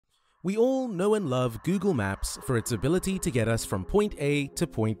We all know and love Google Maps for its ability to get us from point A to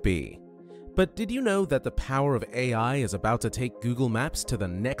point B. But did you know that the power of AI is about to take Google Maps to the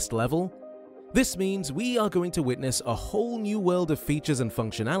next level? This means we are going to witness a whole new world of features and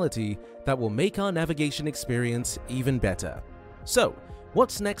functionality that will make our navigation experience even better. So,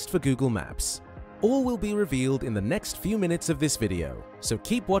 what's next for Google Maps? All will be revealed in the next few minutes of this video, so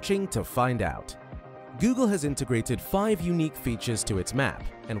keep watching to find out. Google has integrated 5 unique features to its map,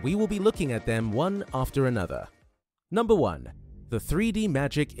 and we will be looking at them one after another. Number 1. The 3D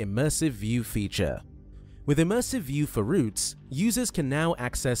Magic Immersive View feature. With Immersive View for routes, users can now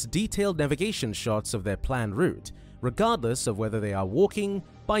access detailed navigation shots of their planned route, regardless of whether they are walking,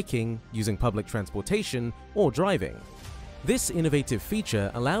 biking, using public transportation, or driving. This innovative feature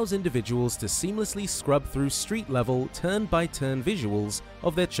allows individuals to seamlessly scrub through street-level, turn-by-turn visuals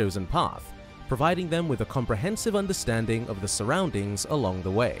of their chosen path, providing them with a comprehensive understanding of the surroundings along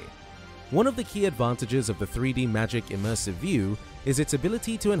the way. One of the key advantages of the 3D Magic Immersive View is its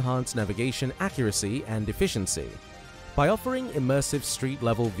ability to enhance navigation accuracy and efficiency. By offering immersive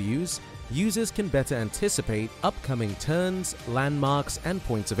street-level views, users can better anticipate upcoming turns, landmarks, and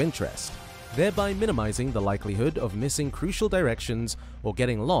points of interest, thereby minimizing the likelihood of missing crucial directions or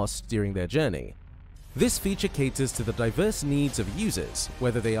getting lost during their journey. This feature caters to the diverse needs of users,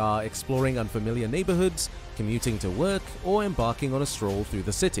 whether they are exploring unfamiliar neighborhoods, commuting to work, or embarking on a stroll through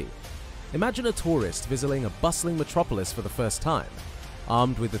the city. Imagine a tourist visiting a bustling metropolis for the first time.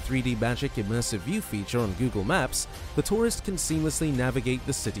 Armed with the 3D Magic Immersive View feature on Google Maps, the tourist can seamlessly navigate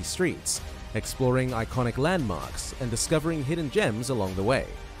the city streets, exploring iconic landmarks and discovering hidden gems along the way.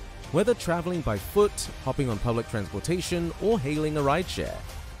 Whether traveling by foot, hopping on public transportation, or hailing a rideshare,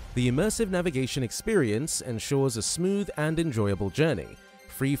 the immersive navigation experience ensures a smooth and enjoyable journey,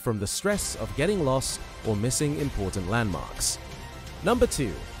 free from the stress of getting lost or missing important landmarks. Number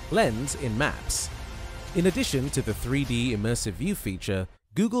 2. Lens in Maps. In addition to the 3D Immersive View feature,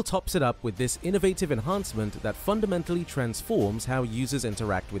 Google tops it up with this innovative enhancement that fundamentally transforms how users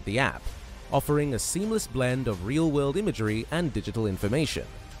interact with the app, offering a seamless blend of real-world imagery and digital information.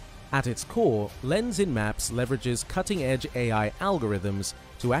 At its core, Lens in Maps leverages cutting-edge AI algorithms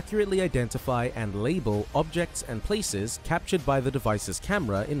to accurately identify and label objects and places captured by the device's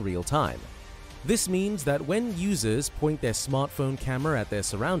camera in real time. This means that when users point their smartphone camera at their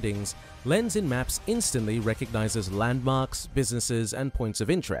surroundings, Lens in Maps instantly recognizes landmarks, businesses, and points of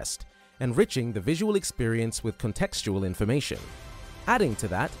interest, enriching the visual experience with contextual information. Adding to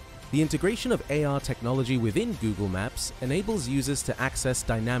that, the integration of AR technology within Google Maps enables users to access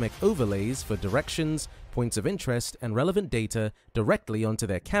dynamic overlays for directions, points of interest, and relevant data directly onto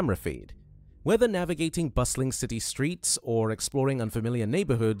their camera feed. Whether navigating bustling city streets or exploring unfamiliar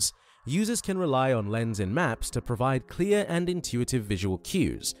neighborhoods, users can rely on Lens in Maps to provide clear and intuitive visual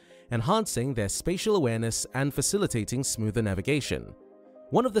cues, enhancing their spatial awareness and facilitating smoother navigation.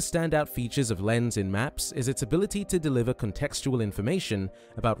 One of the standout features of Lens in Maps is its ability to deliver contextual information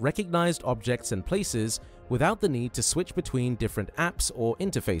about recognized objects and places without the need to switch between different apps or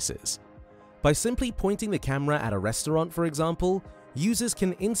interfaces. By simply pointing the camera at a restaurant, for example, users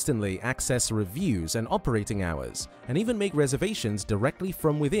can instantly access reviews and operating hours, and even make reservations directly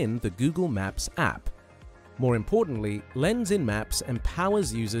from within the Google Maps app. More importantly, Lens in Maps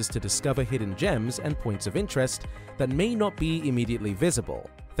empowers users to discover hidden gems and points of interest that may not be immediately visible,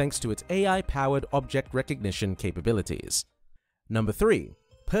 thanks to its AI-powered object recognition capabilities. Number 3.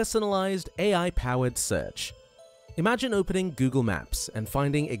 Personalized AI-powered search. Imagine opening Google Maps and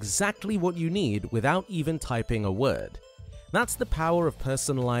finding exactly what you need without even typing a word. That's the power of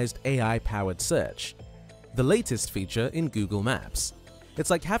personalized AI-powered search, the latest feature in Google Maps. It's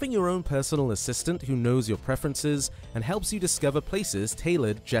like having your own personal assistant who knows your preferences and helps you discover places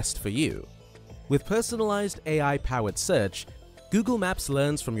tailored just for you. With personalized AI-powered search, Google Maps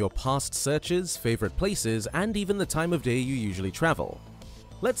learns from your past searches, favorite places, and even the time of day you usually travel.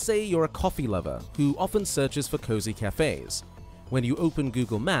 Let's say you're a coffee lover who often searches for cozy cafes. When you open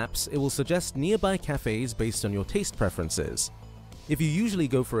Google Maps, it will suggest nearby cafes based on your taste preferences. If you usually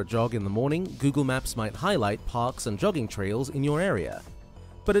go for a jog in the morning, Google Maps might highlight parks and jogging trails in your area.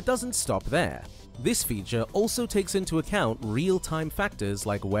 But it doesn't stop there. This feature also takes into account real-time factors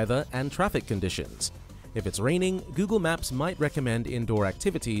like weather and traffic conditions. If it's raining, Google Maps might recommend indoor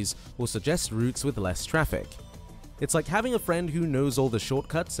activities or suggest routes with less traffic. It's like having a friend who knows all the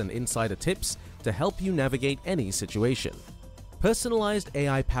shortcuts and insider tips to help you navigate any situation. Personalized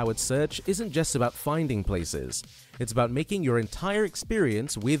AI-powered search isn't just about finding places. It's about making your entire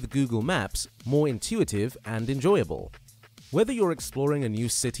experience with Google Maps more intuitive and enjoyable. Whether you're exploring a new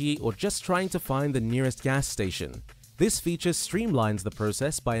city or just trying to find the nearest gas station, This feature streamlines the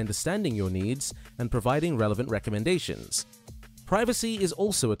process by understanding your needs and providing relevant recommendations. Privacy is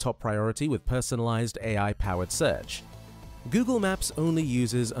also a top priority with personalized AI-powered search. Google Maps only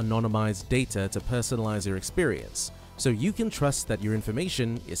uses anonymized data to personalize your experience, so you can trust that your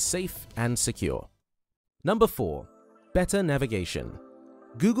information is safe and secure. Number 4. Better navigation.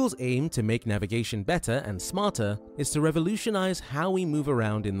 Google's aim to make navigation better and smarter is to revolutionize how we move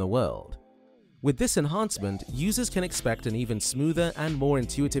around in the world. With this enhancement, users can expect an even smoother and more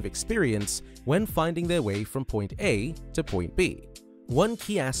intuitive experience when finding their way from point A to point B. One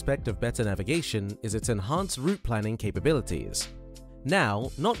key aspect of better navigation is its enhanced route planning capabilities.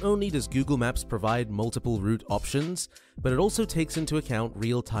 Now, not only does Google Maps provide multiple route options, but it also takes into account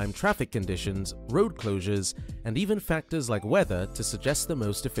real-time traffic conditions, road closures, and even factors like weather to suggest the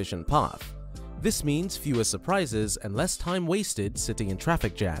most efficient path. This means fewer surprises and less time wasted sitting in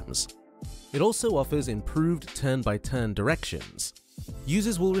traffic jams. It also offers improved turn-by-turn directions.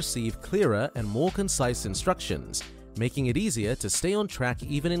 Users will receive clearer and more concise instructions, making it easier to stay on track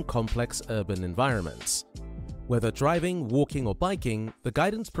even in complex urban environments. Whether driving, walking, or biking, the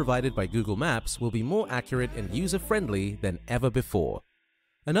guidance provided by Google Maps will be more accurate and user-friendly than ever before.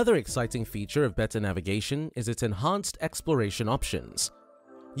 Another exciting feature of better navigation is its enhanced exploration options.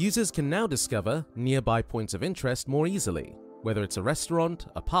 Users can now discover nearby points of interest more easily, whether it's a restaurant,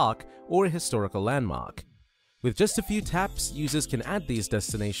 a park, or a historical landmark. With just a few taps, users can add these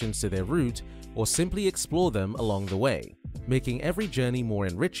destinations to their route or simply explore them along the way, making every journey more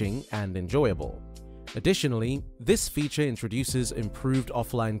enriching and enjoyable. Additionally, this feature introduces improved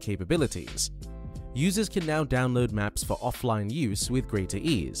offline capabilities. Users can now download maps for offline use with greater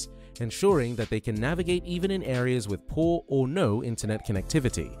ease, ensuring that they can navigate even in areas with poor or no internet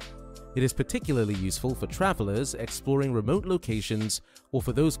connectivity. It is particularly useful for travelers exploring remote locations or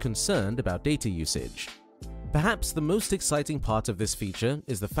for those concerned about data usage. Perhaps the most exciting part of this feature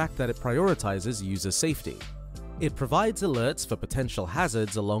is the fact that it prioritizes user safety. It provides alerts for potential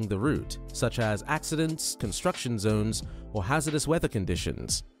hazards along the route, such as accidents, construction zones, or hazardous weather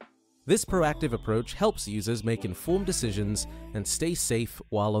conditions. This proactive approach helps users make informed decisions and stay safe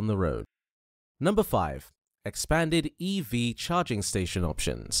while on the road. Number 5. Expanded EV charging station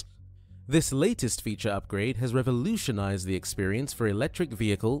options. This latest feature upgrade has revolutionized the experience for electric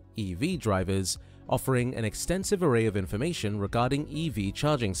vehicle (EV) drivers, offering an extensive array of information regarding EV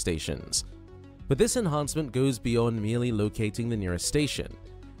charging stations. But this enhancement goes beyond merely locating the nearest station.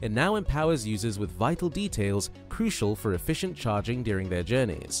 It now empowers users with vital details crucial for efficient charging during their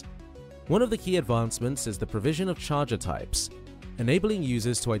journeys. One of the key advancements is the provision of charger types, enabling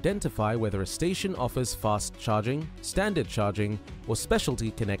users to identify whether a station offers fast charging, standard charging, or specialty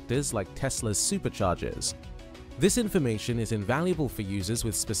connectors like Tesla's superchargers. This information is invaluable for users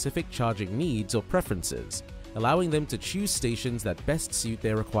with specific charging needs or preferences, allowing them to choose stations that best suit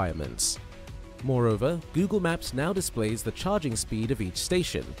their requirements. Moreover, Google Maps now displays the charging speed of each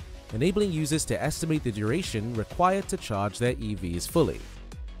station, enabling users to estimate the duration required to charge their EVs fully.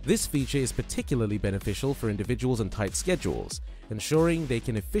 This feature is particularly beneficial for individuals on tight schedules, ensuring they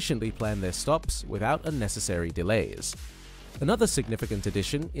can efficiently plan their stops without unnecessary delays. Another significant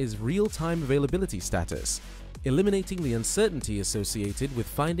addition is real-time availability status, eliminating the uncertainty associated with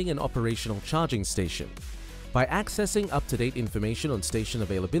finding an operational charging station. By accessing up-to-date information on station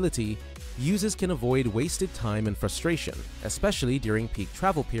availability, users can avoid wasted time and frustration, especially during peak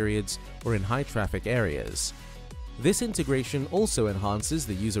travel periods or in high-traffic areas. This integration also enhances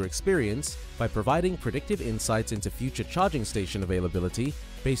the user experience by providing predictive insights into future charging station availability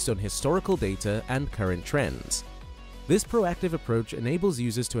based on historical data and current trends. This proactive approach enables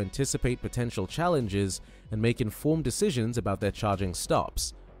users to anticipate potential challenges and make informed decisions about their charging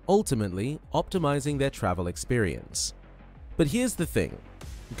stops, ultimately optimizing their travel experience. But here's the thing.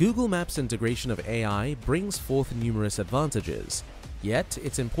 Google Maps' integration of AI brings forth numerous advantages. Yet,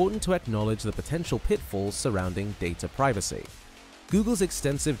 it's important to acknowledge the potential pitfalls surrounding data privacy. Google's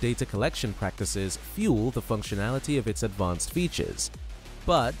extensive data collection practices fuel the functionality of its advanced features,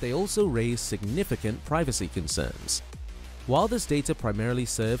 but they also raise significant privacy concerns. While this data primarily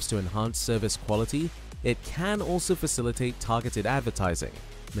serves to enhance service quality, it can also facilitate targeted advertising,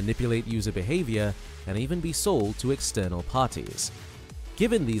 manipulate user behavior, and even be sold to external parties.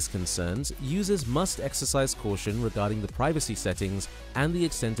 Given these concerns, users must exercise caution regarding the privacy settings and the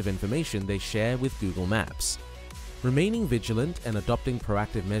extent of information they share with Google Maps. Remaining vigilant and adopting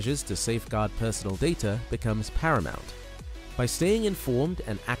proactive measures to safeguard personal data becomes paramount. By staying informed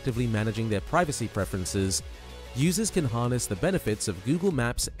and actively managing their privacy preferences, users can harness the benefits of Google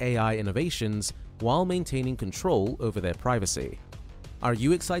Maps' AI innovations while maintaining control over their privacy. Are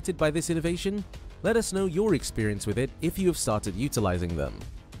you excited by this innovation? Let us know your experience with it if you have started utilizing them.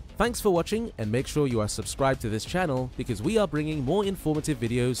 Thanks for watching, and make sure you are subscribed to this channel because we are bringing more informative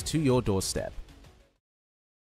videos to your doorstep.